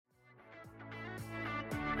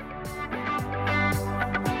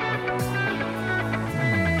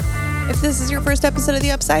If this is your first episode of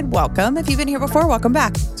The Upside, welcome. If you've been here before, welcome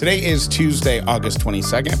back. Today is Tuesday, August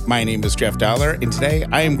 22nd. My name is Jeff Dollar, and today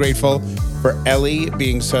I am grateful for Ellie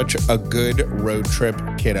being such a good road trip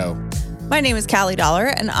kiddo. My name is Callie Dollar,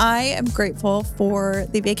 and I am grateful for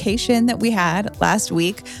the vacation that we had last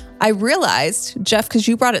week. I realized, Jeff, because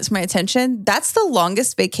you brought it to my attention, that's the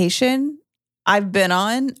longest vacation I've been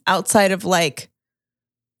on outside of like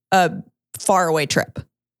a faraway trip.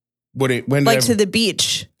 To the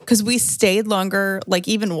beach. Because we stayed longer, like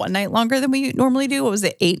even one night longer than we normally do. What was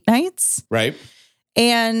it, 8 nights? Right.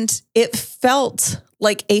 And it felt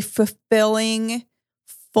like a fulfilling,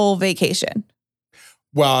 full vacation.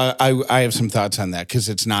 Well, I have some thoughts on that because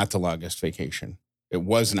it's not the longest vacation. It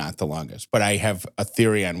was not the longest, but I have a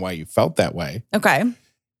theory on why you felt that way. Okay.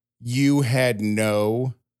 You had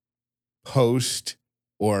no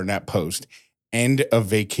end of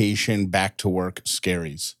vacation back to work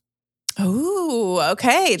scaries. Oh,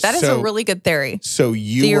 okay. That is a really good theory. So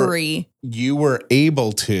you were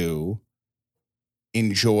able to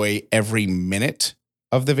enjoy every minute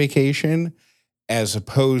of the vacation as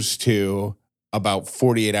opposed to about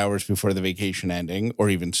 48 hours before the vacation ending or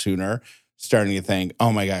even sooner, starting to think,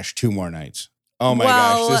 oh my gosh, 2 more nights. Oh my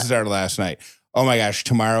gosh, this is our last night. Oh my gosh,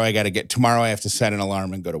 tomorrow I have to set an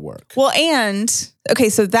alarm and go to work. Well, and okay,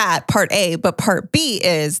 so that part A, but part B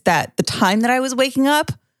is that the time that I was waking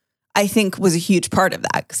up, I think was a huge part of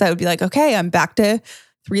that. Because I would be like, okay, I'm back to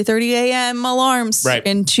 3:30 a.m. alarms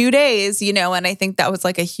in 2 days, and I think that was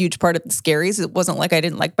like a huge part of the scaries. It wasn't like I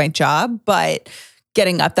didn't like my job, but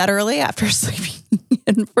getting up that early after sleeping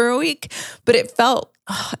in for a week. But I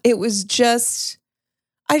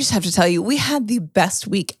just have to tell you, we had the best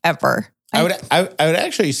week ever. I would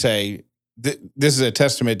actually say this is a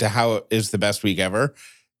testament to how it is the best week ever.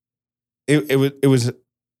 It was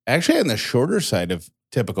actually on the shorter side of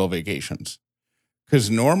typical vacations, because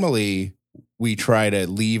normally we try to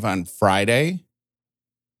leave on Friday,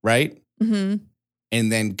 right? Mm-hmm.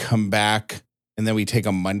 And then come back, and then we take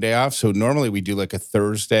a Monday off. So normally we do like a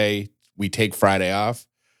Thursday, we take Friday off.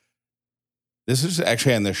 This is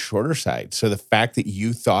actually on the shorter side. So the fact that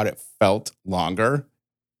you thought it felt longer,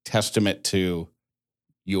 testament to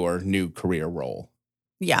your new career role.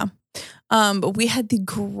 Yeah. But we had the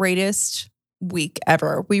greatest week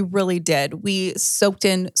ever. We really did. We soaked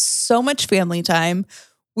in so much family time.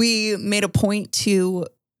 We made a point to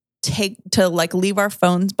leave our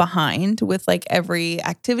phones behind with like every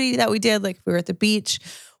activity that we did. Like if we were at the beach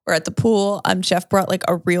or at the pool, Jeff brought like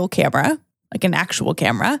a real camera, like an actual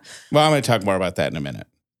camera. Well, I'm going to talk more about that in a minute.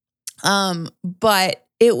 But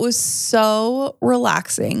it was so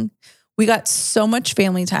relaxing. We got so much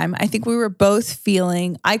family time. I think we were both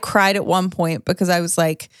I cried at one point because I was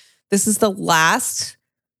like, this is the last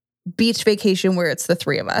beach vacation where it's the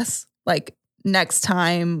 3 of us. Like next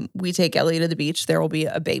time we take Ellie to the beach, there will be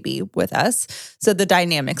a baby with us. So the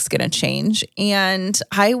dynamic's going to change. And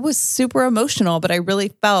I was super emotional, but I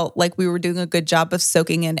really felt like we were doing a good job of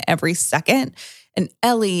soaking in every second. And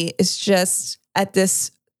Ellie is just at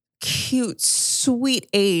this cute, sweet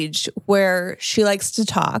age where she likes to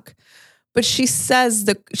talk. But she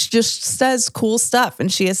just says cool stuff and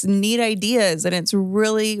she has neat ideas. And it's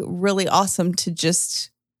really, really awesome to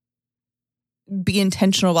just be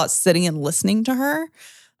intentional about sitting and listening to her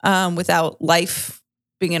without life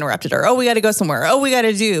being interrupted. Or, oh, we got to go somewhere. Oh, we got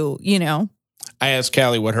to do, I asked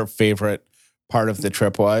Callie what her favorite part of the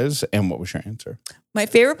trip was. And what was your answer? My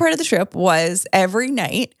favorite part of the trip was every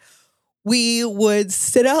night we would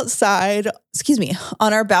sit outside,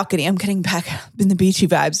 on our balcony. I'm getting back in the beachy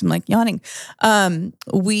vibes. I'm like yawning.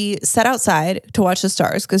 We sat outside to watch the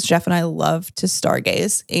stars because Jeff and I love to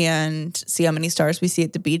stargaze and see how many stars we see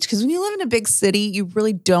at the beach. Because when you live in a big city, you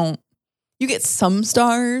really don't. You get some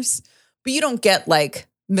stars, but you don't get like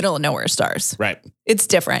middle of nowhere stars. Right. It's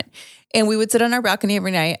different. And we would sit on our balcony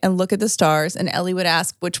every night and look at the stars. And Ellie would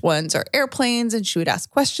ask which ones are airplanes. And she would ask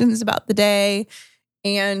questions about the day.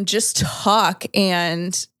 And just talk,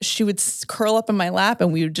 and she would curl up in my lap,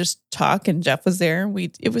 and we would just talk. And Jeff was there.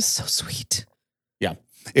 It was so sweet. Yeah,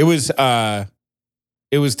 it was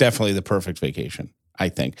definitely the perfect vacation. I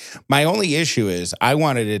think my only issue is I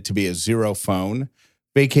wanted it to be a 0 phone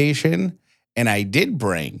vacation, and I did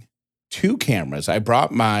bring 2 cameras. I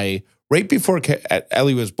brought right before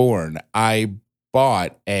Ellie was born. I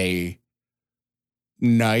bought a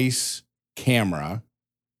nice camera.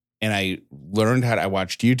 And I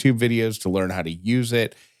watched YouTube videos to learn how to use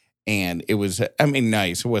it. And it was,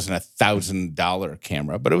 nice. It wasn't $1,000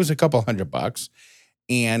 camera, but it was a couple $100.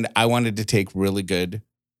 And I wanted to take really good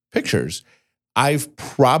pictures. I've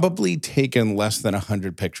probably taken less than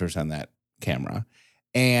 100 pictures on that camera.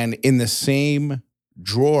 And in the same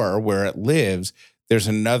drawer where it lives, there's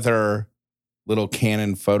another little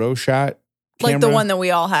Canon photo shot camera. Like the one that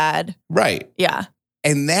we all had. Right. Yeah.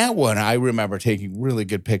 And that one, I remember taking really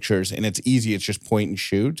good pictures, and it's easy. It's just point and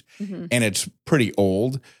shoot, and it's pretty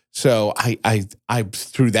old. So I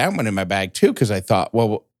threw that one in my bag too, because I thought,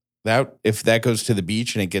 well, that if that goes to the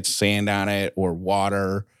beach and it gets sand on it or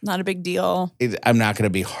water, not a big deal. I'm not going to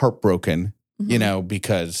be heartbroken, you know,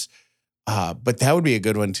 because, but that would be a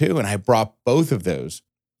good one too. And I brought both of those.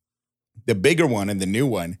 The bigger one and the new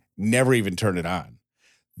one, never even turned it on.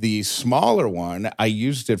 The smaller one, I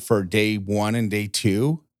used it for day 1 and day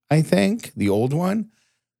 2, I think, the old one.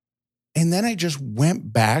 And then I just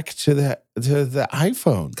went back to the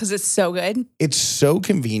iPhone. Because it's so good. It's so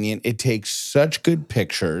convenient. It takes such good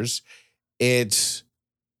pictures.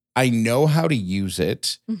 I know how to use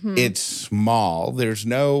it. It's small.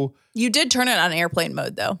 You did turn it on airplane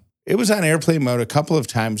mode though. It was on airplane mode a couple of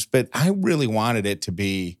times, but I really wanted it to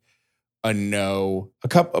be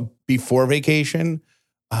before vacation.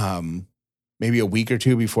 Maybe a week or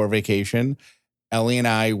two before vacation, Ellie and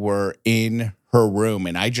I were in her room,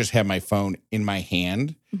 and I just had my phone in my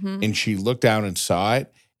hand, and she looked down and saw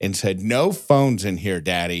it and said, "No phones in here,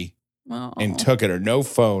 Daddy," and took it, or "No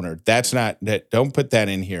phone," or don't put that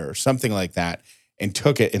in here," or something like that, and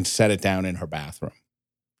took it and set it down in her bathroom.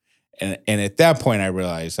 And at that point, I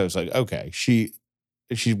realized, I was like, okay,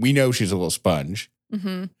 we know she's a little sponge,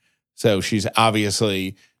 so she's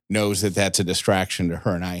obviously knows that that's a distraction to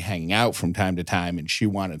her and I hanging out from time to time, and she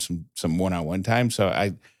wanted some one-on-one time. So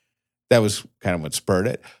that was kind of what spurred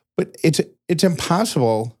it. But it's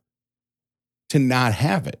impossible to not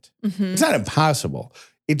have it. It's not impossible.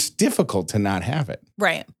 It's difficult to not have it.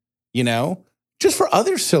 Right. You know, just for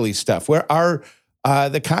other silly stuff where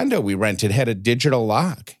the condo we rented had a digital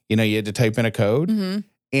lock. You know, you had to type in a code.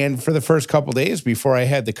 And for the first couple days before I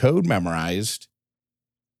had the code memorized,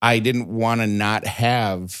 I didn't want to not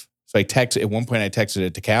have, so at one point I texted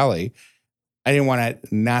it to Callie. I didn't want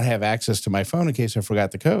to not have access to my phone in case I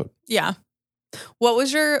forgot the code. Yeah. What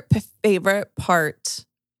was your favorite part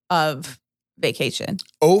of vacation?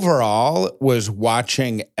 Overall was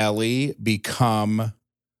watching Ellie become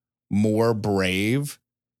more brave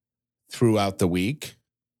throughout the week,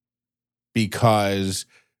 because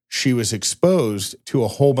she was exposed to a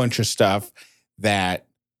whole bunch of stuff that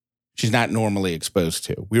she's not normally exposed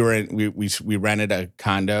to. We rented a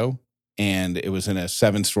condo, and it was in a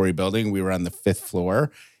 7-story building. We were on the 5th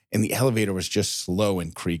floor, and the elevator was just slow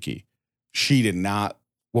and creaky. She did not,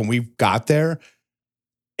 when we got there,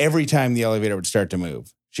 every time the elevator would start to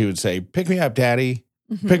move, she would say, "Pick me up, Daddy.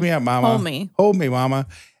 Pick me up, Mama. Hold me. Hold me, Mama."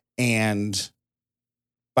 And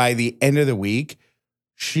by the end of the week,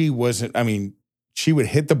 she would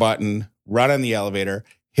hit the button, run on the elevator,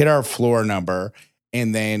 hit our floor number,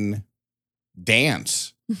 and then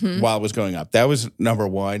dance while it was going up. That was number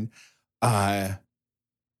one. That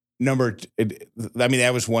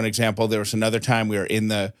was one example. There was another time we were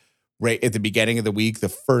right at the beginning of the week, the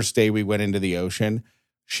first day we went into the ocean.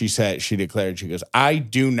 She declared, she goes, "I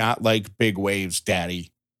do not like big waves,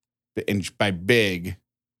 Daddy." And by big,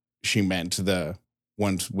 she meant the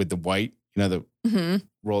ones with the white, the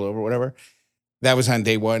rollover, whatever. That was on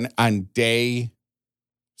day 1. On day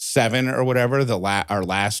 7 or whatever, our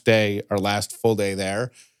last full day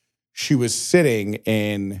there, she was sitting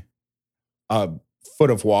in a foot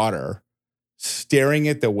of water, staring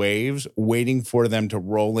at the waves, waiting for them to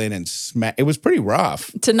roll in and smack. It was pretty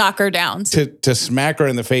rough. To knock her down. To smack her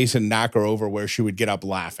in the face and knock her over, where she would get up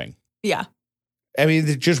laughing. Yeah. I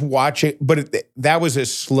mean, just watching, but that was a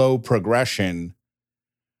slow progression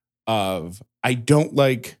of, she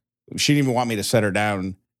didn't even want me to set her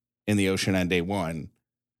down in the ocean on day 1.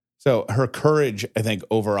 So her courage, I think,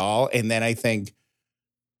 overall. And then I think,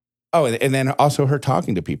 and then also her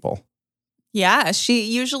talking to people. Yeah. She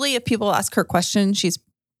usually, if people ask her questions, she's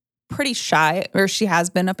pretty shy, or she has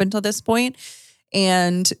been up until this point.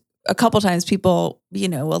 And a couple times people, a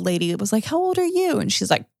lady was like, "How old are you?" And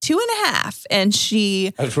she's like, 2.5. And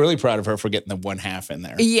I was really proud of her for getting the 1/2 in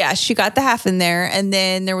there. Yeah, she got the half in there. And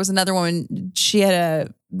then there was another woman, she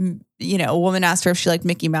had a woman asked her if she liked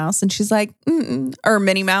Mickey Mouse, and she's like, or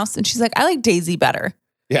Minnie Mouse. And she's like, "I like Daisy better."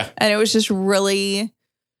 Yeah. And it was just really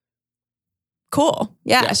cool.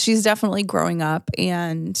 Yeah, she's definitely growing up.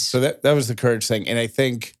 And so that was the courage thing. And I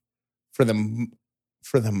think for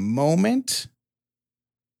the moment,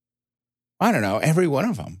 I don't know, every one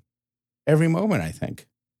of them, every moment, I think.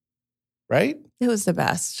 Right? It was the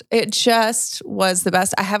best. It just was the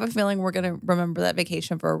best. I have a feeling we're going to remember that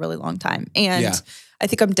vacation for a really long time. And I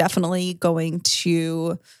think I'm definitely going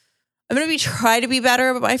to I'm going to try to be better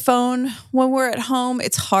about my phone when we're at home.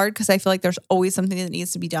 It's hard because I feel like there's always something that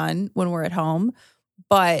needs to be done when we're at home.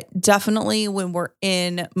 But definitely when we're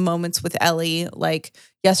in moments with Ellie, like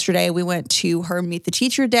yesterday, we went to her Meet the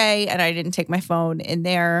Teacher day and I didn't take my phone in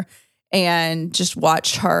there and just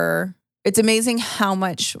watched her. It's amazing how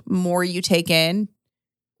much more you take in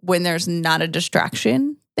when there's not a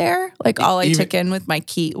distraction there. Like all I took in with my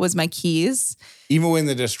key was my keys. Even when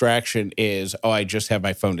the distraction is, I just have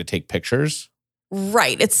my phone to take pictures.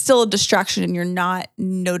 Right. It's still a distraction and you're not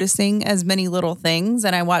noticing as many little things.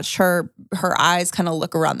 And I watched her eyes kind of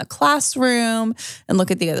look around the classroom and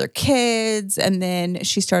look at the other kids. And then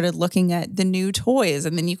she started looking at the new toys.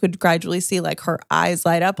 And then you could gradually see like her eyes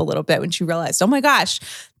light up a little bit when she realized, oh my gosh,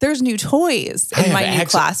 there's new toys in my new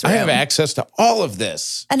classroom. I have access to all of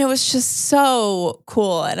this. And it was just so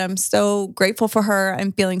cool. And I'm so grateful for her.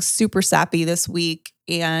 I'm feeling super sappy this week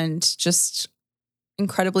and just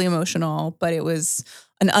incredibly emotional, but it was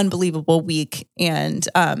an unbelievable week. And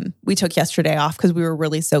we took yesterday off because we were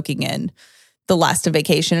really soaking in the last of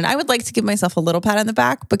vacation. And I would like to give myself a little pat on the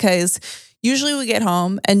back because usually we get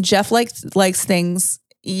home and Jeff likes things,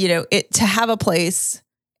 to have a place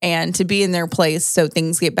and to be in their place so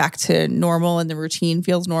things get back to normal and the routine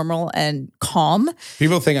feels normal and calm.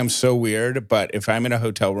 People think I'm so weird, but if I'm in a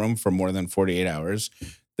hotel room for more than 48 hours,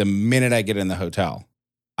 the minute I get in the hotel,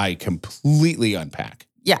 I completely unpack.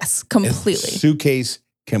 Yes, completely. Suitcase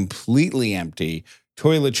completely empty,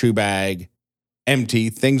 toiletry bag empty,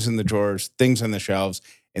 things in the drawers, things on the shelves.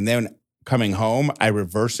 And then coming home, I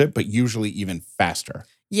reverse it, but usually even faster.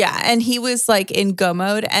 Yeah, and he was like in go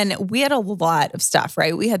mode, and we had a lot of stuff,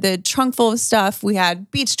 right? We had the trunk full of stuff. We had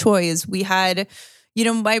beach toys. We had,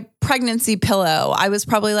 my pregnancy pillow. I was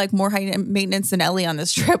probably like more high maintenance than Ellie on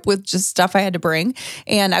this trip with just stuff I had to bring.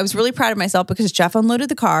 And I was really proud of myself because Jeff unloaded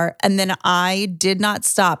the car and then I did not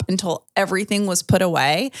stop until everything was put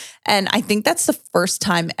away. And I think that's the first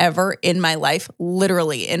time ever in my life,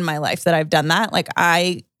 literally in my life, that I've done that. Like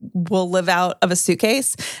I will live out of a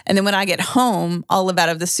suitcase. And then when I get home, I'll live out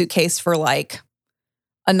of the suitcase for like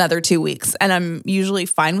another 2 weeks. And I'm usually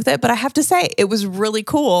fine with it. But I have to say, it was really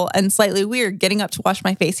cool and slightly weird getting up to wash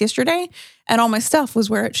my face yesterday and all my stuff was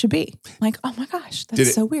where it should be. Like, oh my gosh,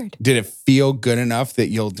 that's so weird. Did it feel good enough that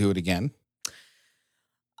you'll do it again?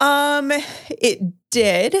 It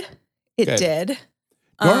did. It did.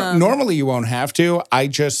 Normally you won't have to. I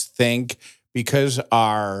just think because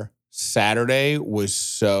our Saturday was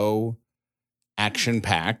so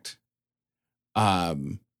action-packed.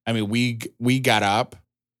 We got up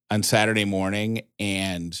on Saturday morning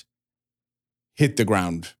and hit the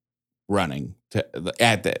ground running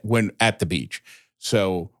at the beach.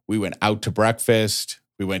 So we went out to breakfast.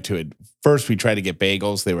 We went to first we tried to get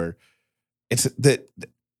bagels.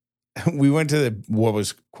 We went to what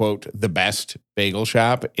was, quote, the best bagel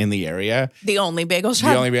shop in the area. The only bagel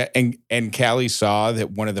shop. And Callie saw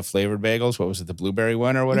that one of the flavored bagels, what was it, the blueberry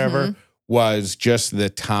one or whatever, was just the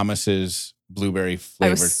Thomas's blueberry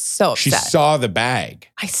flavored. I was so upset. She saw the bag.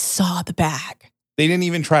 I saw the bag. They didn't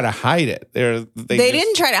even try to hide it. They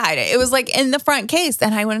didn't try to hide it. It was like in the front case.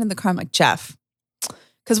 And I went in the car, I'm like, Jeff,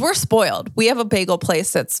 because we're spoiled. We have a bagel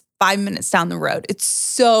place that's 5 minutes down the road. It's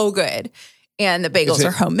so good. And the bagels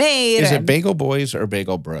are homemade. Is it Bagel Boys or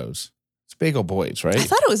Bagel Bros? It's Bagel Boys, right? I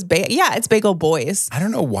thought it was it's Bagel Boys. I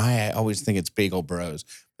don't know why I always think it's Bagel Bros,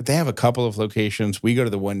 but they have a couple of locations. We go to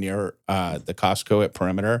the one near the Costco at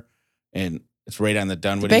Perimeter, and it's right on the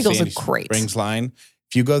Dunwoody bagels are great. Springs line.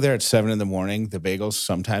 If you go there at 7 a.m, the bagels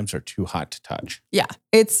sometimes are too hot to touch. Yeah,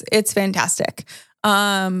 it's fantastic.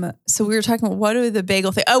 So we were talking about what are the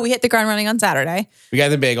bagel thing? Oh, we hit the ground running on Saturday. We got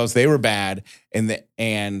the bagels. They were bad,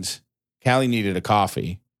 and Callie needed a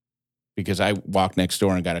coffee because I walked next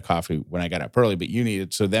door and got a coffee when I got up early, but you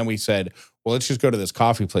needed. So then we said, well, let's just go to this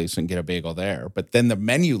coffee place and get a bagel there. But then the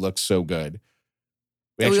menu looked so good.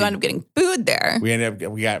 We wound up getting food there.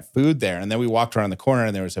 We got food there. And then we walked around the corner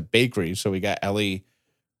and there was a bakery. So we got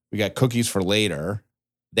cookies for later.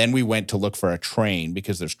 Then we went to look for a train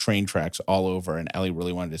because there's train tracks all over and Ellie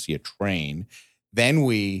really wanted to see a train. Then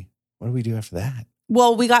what did we do after that?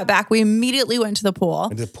 Well, we got back. We immediately went to the pool.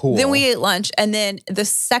 Then we ate lunch. And then the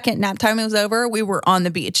second nap time was over, we were on the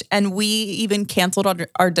beach. And we even canceled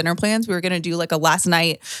our dinner plans. We were going to do like a last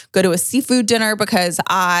night, go to a seafood dinner because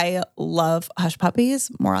I love hush puppies.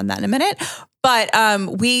 More on that in a minute. But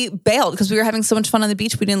we bailed because we were having so much fun on the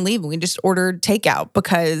beach. We didn't leave. We just ordered takeout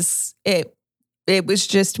because it was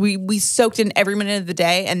just, we soaked in every minute of the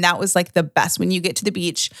day. And that was like the best when you get to the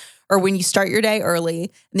beach or when you start your day early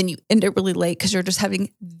and then you end it really late because you're just having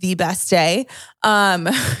the best day.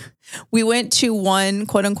 We went to one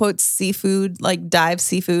quote unquote seafood, like dive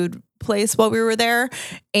seafood place while we were there.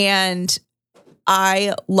 And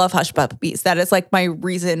I love hush puppies. That is like my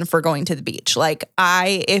reason for going to the beach. Like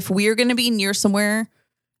if we're going to be near somewhere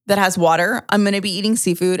that has water, I'm going to be eating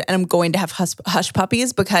seafood and I'm going to have hush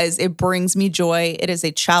puppies because it brings me joy. It is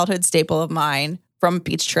a childhood staple of mine from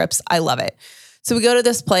beach trips. I love it. So we go to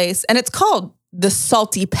this place and it's called the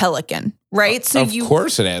Salty Pelican, right? So of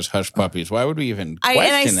course it has hush puppies. Why would we even question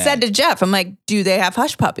I that? said to Jeff, I'm like, do they have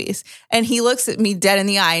hush puppies? And he looks at me dead in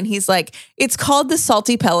the eye and he's like, it's called the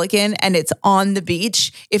Salty Pelican and it's on the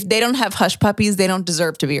beach. If they don't have hush puppies, they don't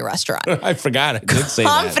deserve to be a restaurant. I forgot. I did say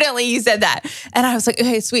that. Confidently, you said that. And I was like,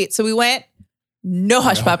 okay, sweet. So we went, no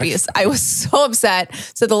hush puppies. I was so upset.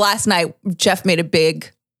 So the last night, Jeff made a big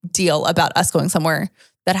deal about us going somewhere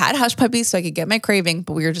that had hush puppies so I could get my craving,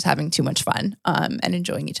 but we were just having too much fun and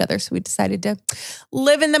enjoying each other. So we decided to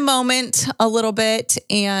live in the moment a little bit,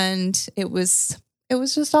 and it was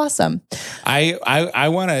just awesome. I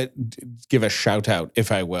want to give a shout out,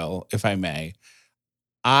 if I may.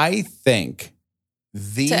 I think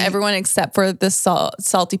to everyone except for the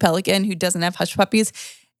Salty Pelican who doesn't have hush puppies.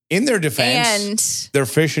 In their defense, and their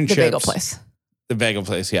fish and the chips. bagel place. The bagel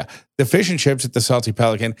place, yeah. The fish and chips at the Salty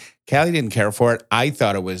Pelican. Callie didn't care for it. I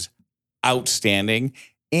thought it was outstanding.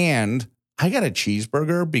 And I got a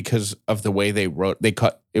cheeseburger because of the way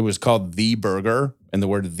it was called The Burger, and the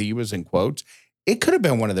word "the" was in quotes. It could have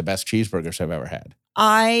been one of the best cheeseburgers I've ever had.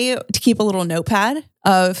 To keep a little notepad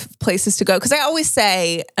of places to go, because I always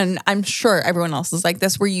say, and I'm sure everyone else is like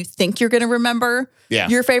this, where you think you're going to remember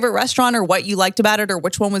your favorite restaurant or what you liked about it or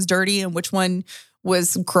which one was dirty and which one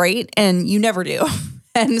was great, and you never do.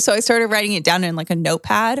 And so I started writing it down in like a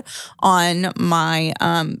notepad on my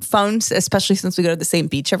phone, especially since we go to the same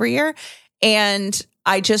beach every year. And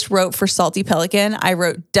I just wrote for Salty Pelican, I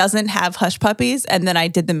wrote doesn't have hush puppies, and then I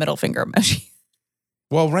did the middle finger emoji.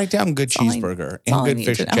 Well, write down good cheeseburger and good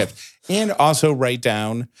fish and chips. And also write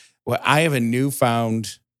down, I have a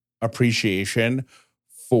newfound appreciation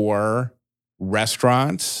for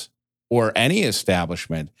restaurants or any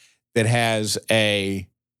establishment that has a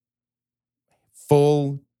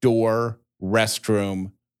full door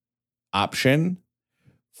restroom option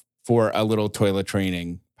for a little potty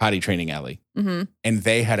training Ellie. Mm-hmm. And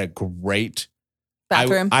they had a great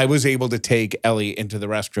bathroom. I was able to take Ellie into the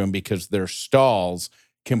restroom because their stalls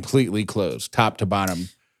completely closed, top to bottom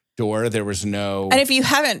door. There was no... And if you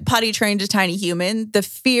haven't potty trained a tiny human, the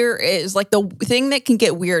fear is like the thing that can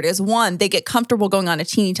get weird is one, they get comfortable going on a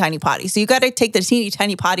teeny tiny potty. So you got to take the teeny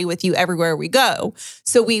tiny potty with you everywhere we go.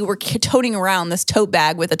 So we were toting around this tote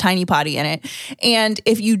bag with a tiny potty in it. And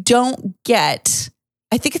if you don't get,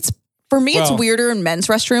 I think it's weirder in men's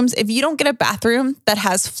restrooms. If you don't get a bathroom that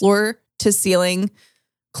has floor to ceiling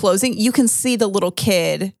closing, you can see the little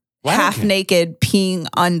kid half naked peeing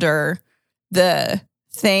under the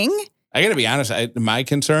thing. I got to be honest. My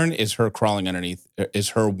concern is her crawling underneath, is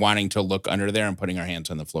her wanting to look under there and putting her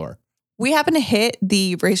hands on the floor. We happen to hit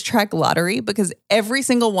the racetrack lottery because every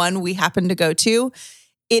single one we happened to go to,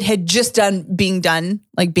 it had just being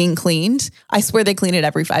being cleaned. I swear they clean it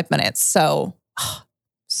every 5 minutes. So,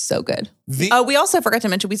 so good. We also forgot to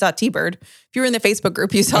mention we saw T-Bird. If you were in the Facebook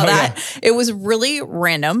group, you saw that. Yeah. It was really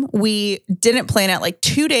random. We didn't plan it. Like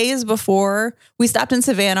 2 days before, we stopped in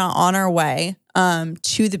Savannah on our way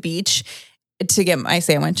to the beach to get my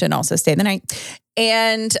sandwich and also stay the night.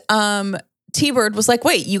 And T-Bird was like,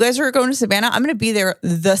 wait, you guys are going to Savannah? I'm going to be there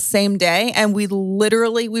the same day. And we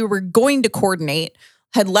were going to coordinate,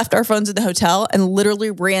 had left our phones at the hotel and literally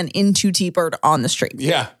ran into T-Bird on the street.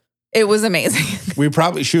 Yeah. It was amazing.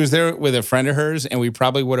 She was there with a friend of hers, and we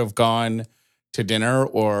probably would have gone to dinner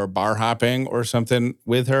or bar hopping or something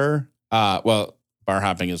with her. Bar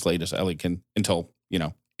hopping as late as Ellie can until,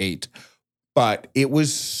 8. But it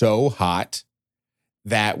was so hot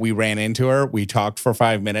that we ran into her. We talked for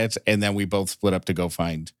 5 minutes, and then we both split up to go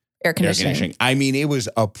find air conditioning. I mean, it was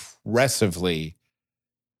oppressively...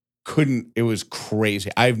 it was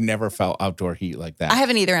crazy. I've never felt outdoor heat like that. I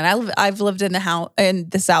haven't either, and I've lived in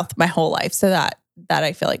the South my whole life, so that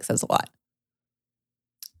I feel like says a lot.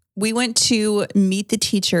 We went to meet the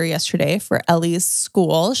teacher yesterday for Ellie's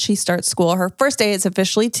school. She starts school. Her first day is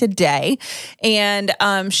officially today, and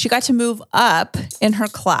she got to move up in her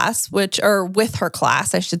class, with her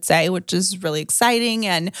class, I should say, which is really exciting.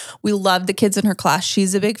 And we love the kids in her class.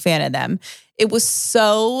 She's a big fan of them. It was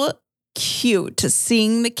so cute to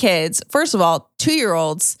seeing the kids. First of all,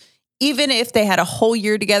 2-year-olds, even if they had a whole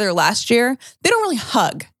year together last year, they don't really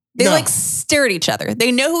hug. They stare at each other.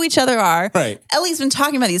 They know who each other are. Right. Ellie's been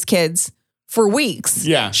talking about these kids for weeks.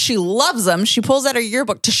 Yeah. She loves them. She pulls out her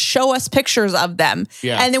yearbook to show us pictures of them.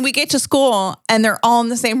 Yeah. And then we get to school and they're all in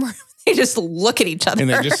the same room. They just look at each other. And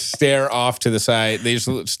they just stare off to the side. They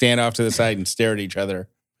just stand off to the side and stare at each other.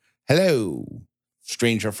 Hello,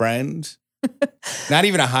 stranger friend. Not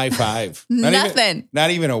even a high five. Nothing. Not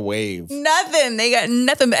even a wave. Nothing. They got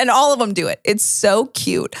nothing. And all of them do it. It's so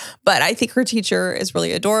cute. But I think her teacher is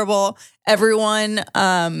really adorable. Everyone,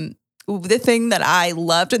 the thing that I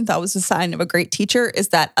loved and thought was a sign of a great teacher is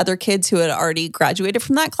that other kids who had already graduated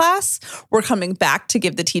from that class were coming back to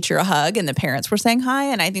give the teacher a hug, and the parents were saying hi.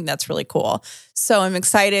 And I think that's really cool. So I'm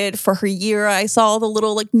excited for her year. I saw all the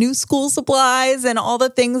little like new school supplies and all the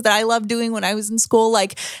things that I loved doing when I was in school,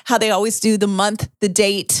 like how they always do the month, the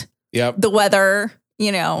date, the weather,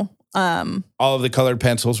 all of the colored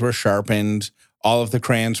pencils were sharpened. All of the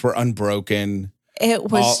crayons were unbroken. It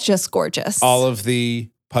was just gorgeous. All of the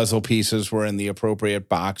puzzle pieces were in the appropriate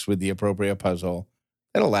box with the appropriate puzzle.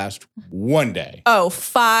 It'll last one day. Oh,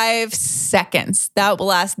 5 seconds. That will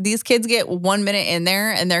last. These kids get 1 minute in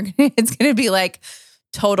there and it's going to be like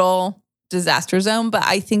total disaster zone. But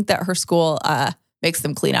I think that her school makes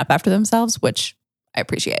them clean up after themselves, which I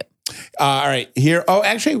appreciate. All right.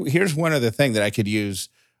 Here's one other thing that I could use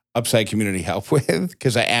Upside Community help with,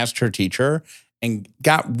 because I asked her teacher and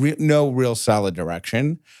got no real solid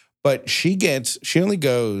direction. But she only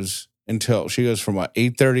goes until she goes from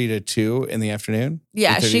 8:30 to 2 in the afternoon.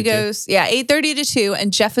 Yeah, she goes 8:30 to 2,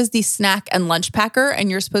 and Jeff is the snack and lunch packer,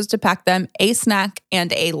 and you're supposed to pack them a snack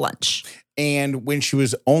and a lunch. And when she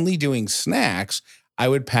was only doing snacks, I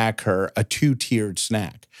would pack her a 2-tiered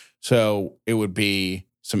snack. So it would be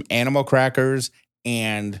some animal crackers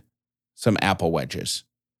and some apple wedges,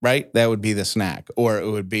 right? That would be the snack. Or it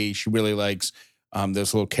would be, she really likes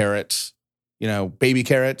those little carrots, baby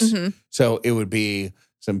carrots. Mm-hmm. So it would be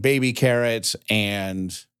some baby carrots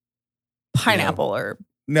and pineapple or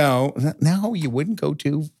no, you wouldn't go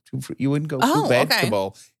too vegetable.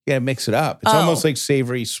 Okay. You gotta mix it up. It's almost like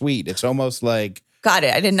savory sweet. It's almost like got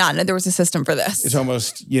it. I did not know there was a system for this. It's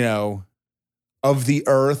almost, of the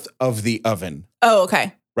earth of the oven. Oh,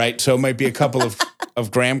 okay. Right. So it might be a couple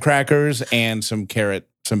of graham crackers and some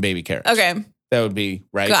baby carrots. Okay. That would be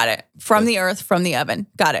right. Got it. From the earth, from the oven.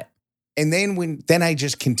 Got it. And then I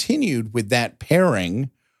just continued with that pairing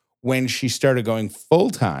when she started going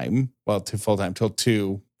full-time till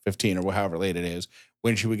 2:15 or however late it is,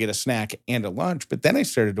 when she would get a snack and a lunch. But then I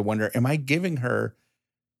started to wonder, am I giving her,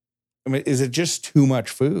 is it just too much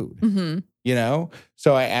food? Mm-hmm.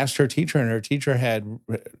 So I asked her teacher, and her teacher had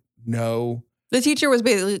no. The teacher was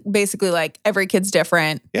basically like, every kid's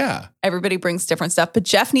different. Yeah. Everybody brings different stuff. But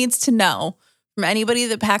Jeff needs to know from anybody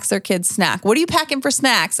that packs their kids snack, what are you packing for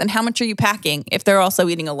snacks and how much are you packing if they're also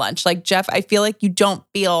eating a lunch? Like, Jeff, I feel like you don't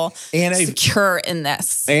feel secure in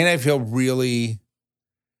this. And I feel really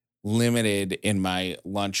limited in my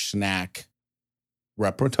lunch snack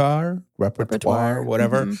repertoire,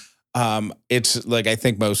 whatever. Mm-hmm. It's like, I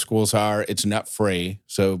think most schools are, it's nut free.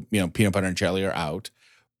 So, peanut butter and jelly are out.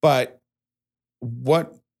 But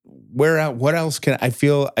what else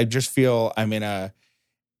I just feel I'm in a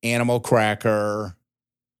animal cracker.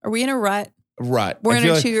 Are we in a rut? Rut. We're in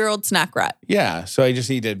a 2-year-old snack rut. Yeah. So I just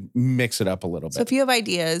need to mix it up a little bit. So if you have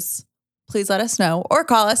ideas, please let us know or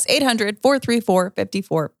call us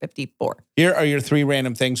 800-434-5454. Here are your 3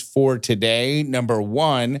 random things for today. Number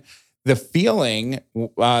 1, the feeling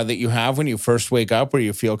that you have when you first wake up where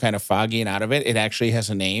you feel kind of foggy and out of it. It actually has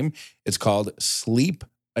a name. It's called sleep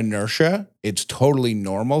inertia. It's totally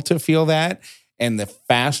normal to feel that. And the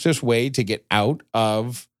fastest way to get out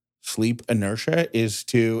of sleep inertia is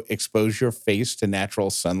to expose your face to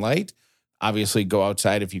natural sunlight. Obviously, go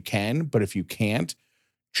outside if you can, but if you can't,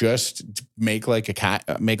 just make like a cat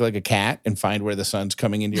and find where the sun's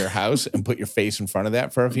coming into your house and put your face in front of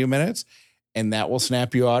that for a few minutes, and that will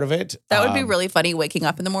snap you out of it. That would be really funny waking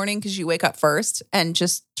up in the morning because you wake up first and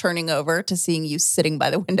just turning over to seeing you sitting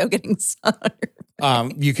by the window getting sun on your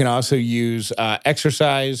face. You can also use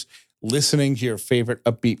exercise, listening to your favorite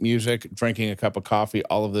upbeat music, drinking a cup of coffee.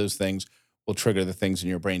 All of those things will trigger the things in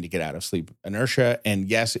your brain to get out of sleep inertia. And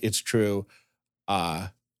yes, it's true.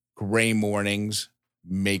 Gray mornings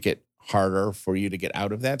make it harder for you to get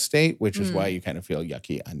out of that state, which is why you kind of feel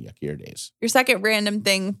yucky on yuckier days. Your second random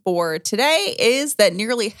thing for today is that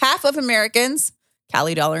nearly half of Americans,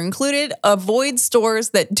 Cali Dollar included, avoid stores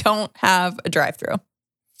that don't have a drive-thru.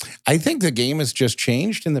 I think the game has just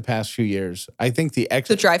changed in the past few years. I think the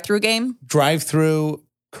drive-thru game? Drive-thru,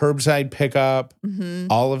 curbside pickup,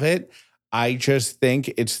 all of it. I just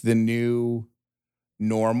think it's the new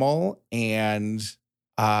normal, and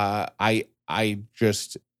I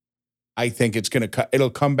think it'll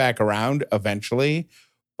come back around eventually,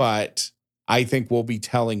 but I think we'll be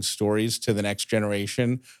telling stories to the next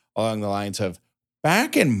generation along the lines of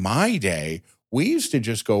Back in my day, we used to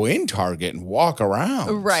just go in Target and walk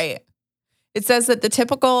around. Right. It says that the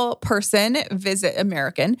typical person visits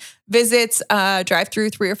drive-through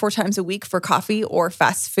 3 or 4 times a week for coffee or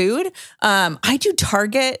fast food. I do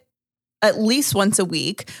Target at least once a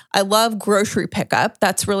week. I love grocery pickup.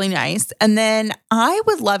 That's really nice. And then I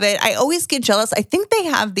would love it. I always get jealous. I think they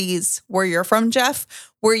have these where you're from, Jeff,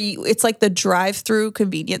 where it's like the drive-through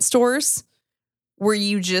convenience stores where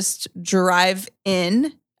you just drive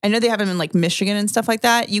in. I know they have them in like Michigan and stuff like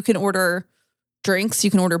that. You can order drinks,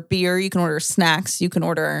 you can order beer, you can order snacks, you can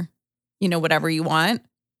order, whatever you want.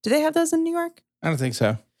 Do they have those in New York? I don't think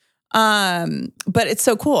so. But it's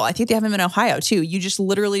so cool. I think they have them in Ohio too. You just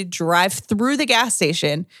literally drive through the gas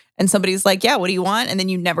station and somebody's like, yeah, what do you want? And then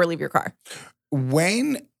you never leave your car.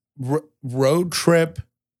 When road trip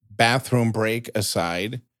bathroom break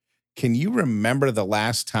aside, can you remember the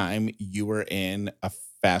last time you were in a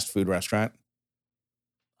fast food restaurant?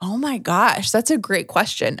 Oh my gosh, that's a great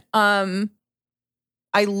question. I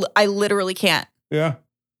literally can't. Yeah.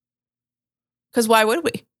 Because why would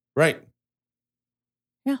we? Right.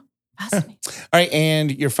 Yeah. Fascinating. All right,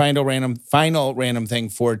 and your final random thing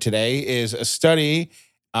for today is a study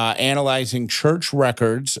analyzing church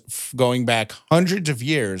records going back hundreds of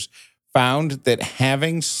years found that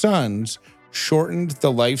having sons shortened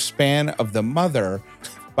the lifespan of the mother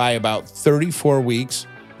by about 34 weeks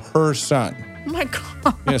per son. Oh my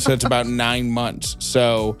God. Yeah, so it's about 9 months.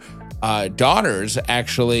 So daughters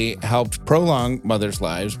actually helped prolong mothers'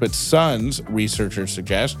 lives, but sons, researchers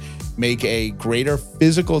suggest, make a greater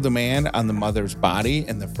physical demand on the mother's body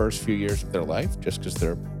in the first few years of their life, just because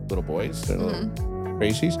they're little boys, they're little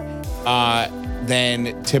crazies, than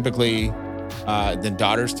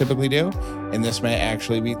daughters typically do. And this may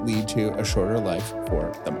actually lead to a shorter life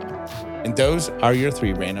for the mom. And those are your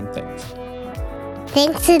 3 random things.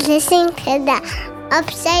 Thanks for listening to the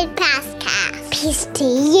Upside Podcast. Peace to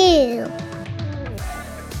you.